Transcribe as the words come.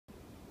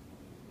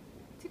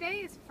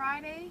Today is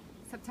Friday,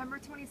 September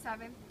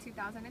 27th,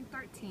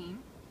 2013.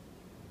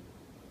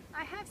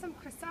 I have some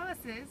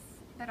chrysalises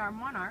that are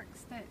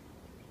monarchs that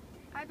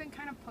I've been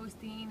kind of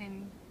posting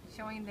and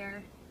showing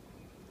their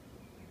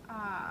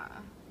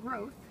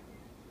growth.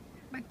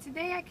 But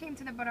today I came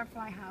to the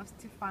butterfly house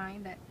to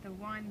find that the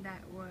one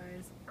that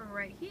was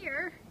right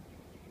here,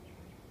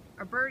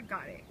 a bird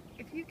got it.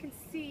 If you can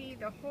see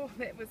the hole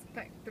that was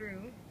pecked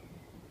through,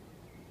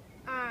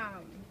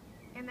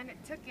 and then it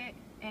took it,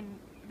 and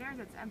there's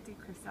its empty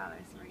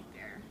chrysalis right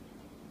there.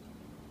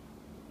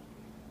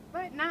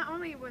 But not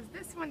only was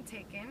this one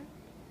taken,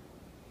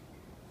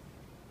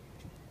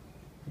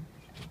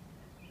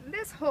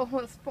 this hole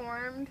was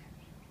formed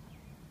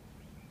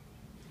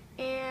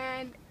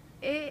and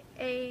it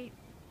ate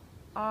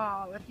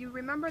all. If you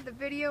remember the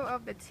video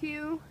of the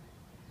two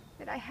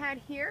that I had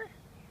here,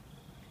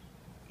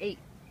 8,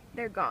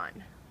 they're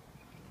gone.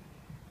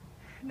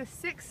 The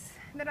 6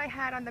 that I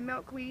had on the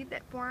milkweed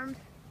that formed,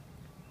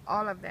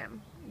 all of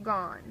them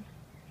gone.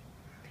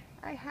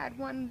 I had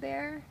one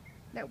there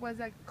that was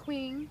a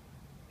queen,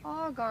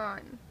 all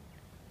gone.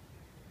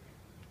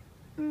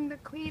 The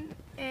queen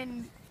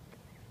and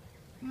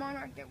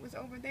monarch that was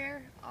over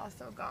there,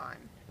 also gone.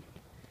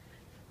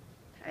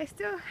 I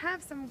still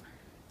have some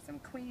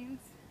queens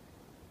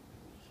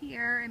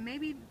here, and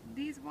maybe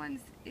these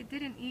ones it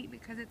didn't eat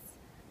because it's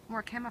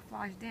more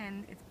camouflaged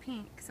in. It's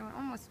pink, so it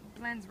almost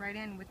blends right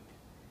in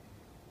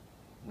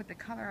with the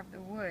color of the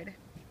wood.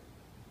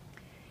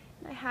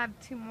 And I have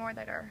 2 more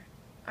that are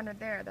under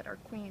there that are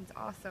queens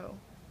also,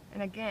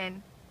 and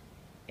again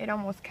it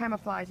almost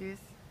camouflages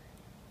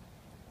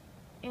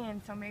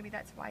in, so maybe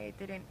that's why it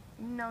didn't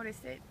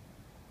notice it.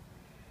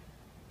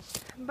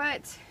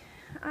 But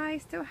I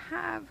still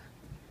have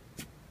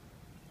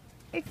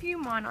a few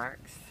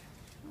monarchs,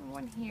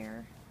 one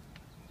here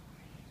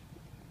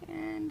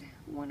and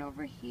one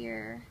over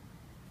here,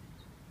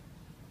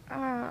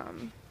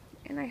 and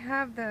I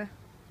have the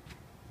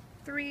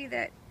 3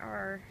 that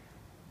are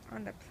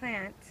on the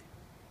plant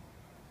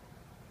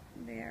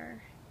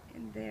there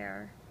and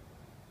there.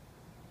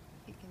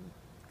 You can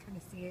kind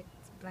of see it,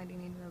 it's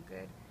blending in real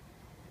good.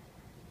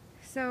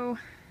 So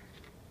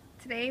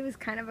today was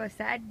kind of a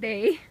sad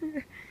day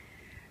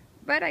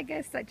but I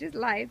guess such is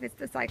life. It's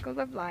the cycle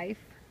of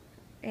life,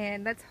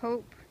 and let's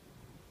hope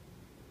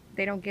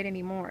they don't get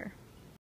any more.